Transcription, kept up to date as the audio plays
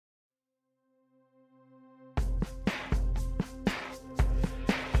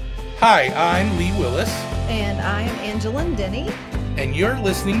Hi, I'm Lee Willis, And I am Angela Denny. and you're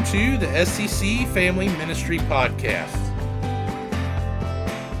listening to the SCC Family Ministry Podcast.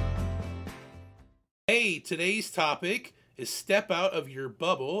 Hey, today's topic is step out of your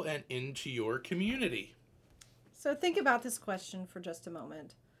bubble and into your community. So think about this question for just a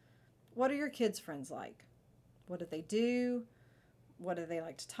moment. What are your kids' friends like? What do they do? What do they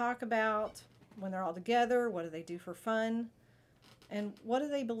like to talk about? When they're all together, what do they do for fun? And what do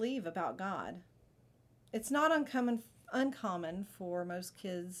they believe about God? It's not uncommon for most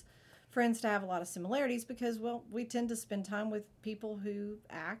kids' friends to have a lot of similarities because, well, we tend to spend time with people who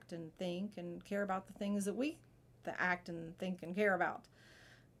act and think and care about the things that we act and think and care about.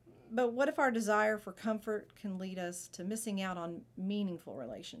 But what if our desire for comfort can lead us to missing out on meaningful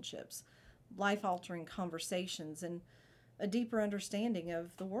relationships, life-altering conversations, and a deeper understanding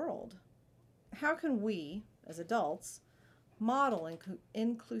of the world? How can we, as adults, model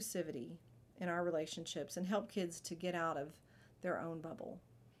inclusivity in our relationships and help kids to get out of their own bubble?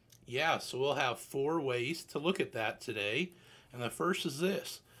 Yeah, so we'll have 4 ways to look at that today. And the first is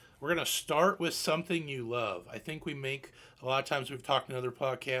this. We're going to start with something you love. I think we make, a lot of times we've talked in other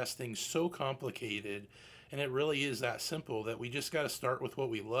podcasts, things so complicated, and it really is that simple that we just got to start with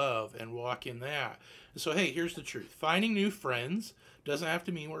what we love and walk in that. And so, hey, here's the truth. Finding new friends doesn't have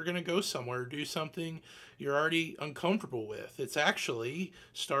to mean we're going to go somewhere or do something you're already uncomfortable with. It's actually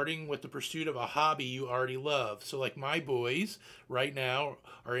starting with the pursuit of a hobby you already love. So, like my boys right now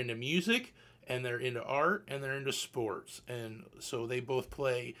are into music, and they're into art, and they're into sports, and so they both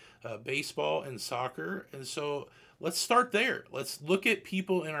play baseball and soccer. And so let's start there. Let's look at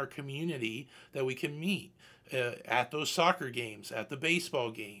people in our community that we can meet at those soccer games, at the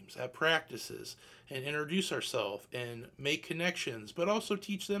baseball games, at practices, and introduce ourselves and make connections, but also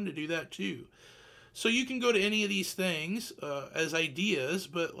teach them to do that too. So you can go to any of these things as ideas,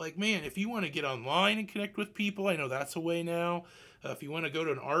 but like, man, if you want to get online and connect with people, I know that's a way now. If you want to go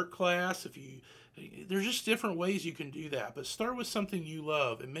to an art class, there's just different ways you can do that. But start with something you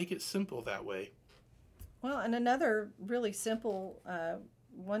love and make it simple that way. Well, and another really simple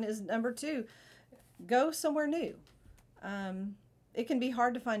one is number 2, go somewhere new. It can be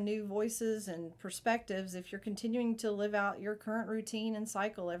hard to find new voices and perspectives if you're continuing to live out your current routine and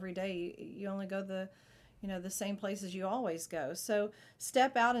cycle every day. You only go the same places you always go. So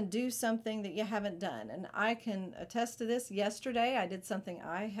step out and do something that you haven't done. And I can attest to this. Yesterday, I did something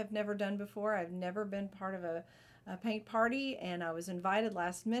I have never done before. I've never been part of a paint party, and I was invited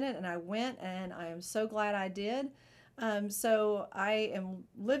last minute, and I went, and I am so glad I did. So I am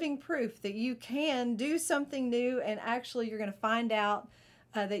living proof that you can do something new, and actually you're going to find out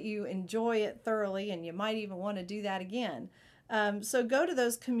that you enjoy it thoroughly, and you might even want to do that again. So go to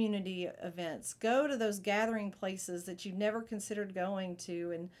those community events, go to those gathering places that you never considered going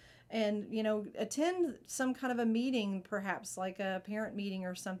to, and attend some kind of a meeting, perhaps like a parent meeting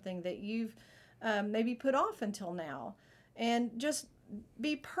or something that you've maybe put off until now, and just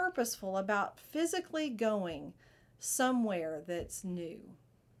be purposeful about physically going somewhere that's new.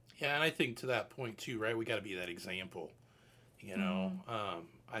 Yeah, and I think to that point too, right? We got to be that example. You know,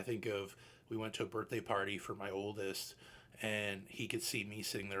 I think of we went to a birthday party for my oldest, and he could see me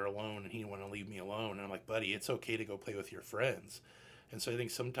sitting there alone, and he didn't want to leave me alone. And I'm like, buddy, it's okay to go play with your friends. And so I think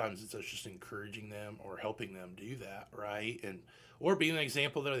sometimes it's us just encouraging them or helping them do that, right? And or being an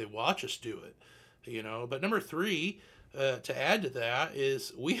example that they watch us do it, you know. But number 3, to add to that,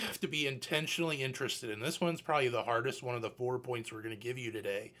 is we have to be intentionally interested. And this one's probably the hardest one of the 4 points we're going to give you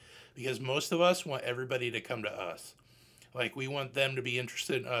today, because most of us want everybody to come to us. Like, we want them to be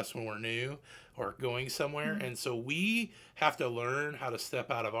interested in us when we're new or going somewhere. And so we have to learn how to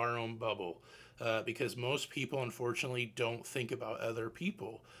step out of our own bubble because most people, unfortunately, don't think about other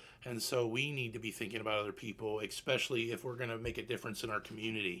people. And so we need to be thinking about other people, especially if we're going to make a difference in our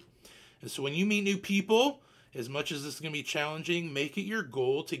community. And so when you meet new people, as much as this is going to be challenging, make it your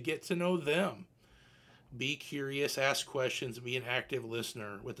goal to get to know them. Be curious, ask questions, and be an active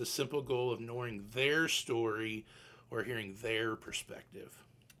listener with the simple goal of knowing their story or hearing their perspective.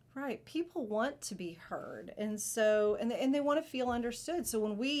 Right. People want to be heard. And so, and they want to feel understood. So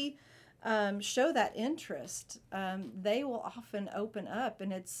when we show that interest, they will often open up.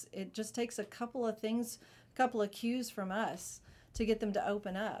 And it just takes a couple of things, a couple of cues from us to get them to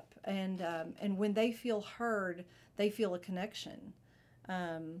open up. And when they feel heard, they feel a connection.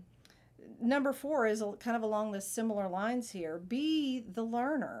 Number 4 is kind of along the similar lines here. Be the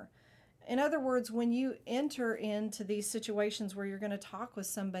learner. In other words, when you enter into these situations where you're going to talk with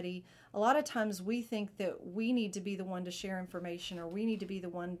somebody, a lot of times we think that we need to be the one to share information or we need to be the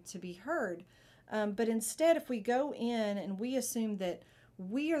one to be heard. But instead, if we go in and we assume that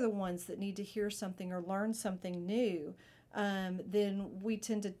we are the ones that need to hear something or learn something new, then we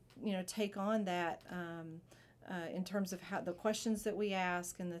tend to, take on that in terms of how the questions that we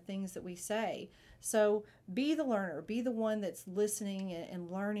ask and the things that we say. So be the learner, be the one that's listening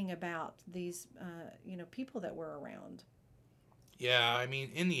and learning about these, people that we're around. Yeah, I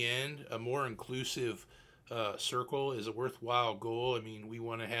mean, in the end, a more inclusive circle is a worthwhile goal. I mean, we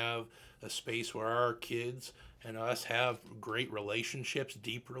want to have a space where our kids and us have great relationships,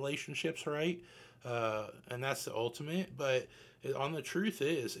 deep relationships, right? And that's the ultimate. But on the truth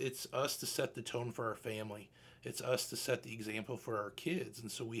is, it's us to set the tone for our family. It's us to set the example for our kids,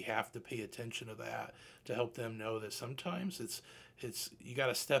 and so we have to pay attention to that to help them know that sometimes it's you got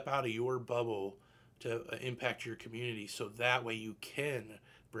to step out of your bubble to impact your community, so that way you can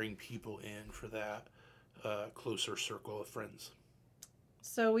bring people in for that closer circle of friends.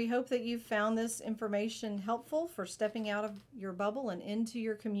 So we hope that you've found this information helpful for stepping out of your bubble and into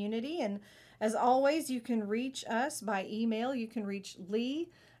your community. And as always, you can reach us by email. You can reach Lee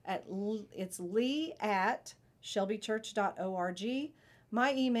it's Lee at shelbychurch.org.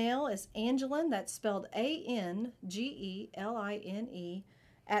 My email is Angeline, that's spelled Angeline,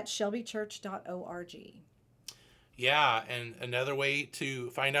 at shelbychurch.org. Yeah, and another way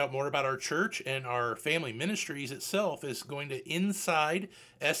to find out more about our church and our family ministries itself is going to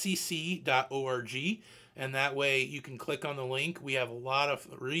insidesec.org. And that way you can click on the link. We have a lot of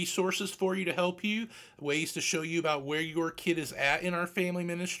resources for you to help you, ways to show you about where your kid is at in our family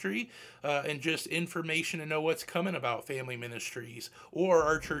ministry, and just information to know what's coming about family ministries or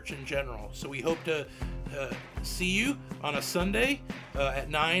our church in general. So we hope to see you on a Sunday at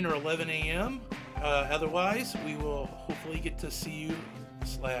 9 or 11 a.m. Otherwise, we will hopefully get to see you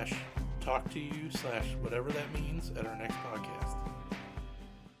 / talk to you / whatever that means at our next podcast.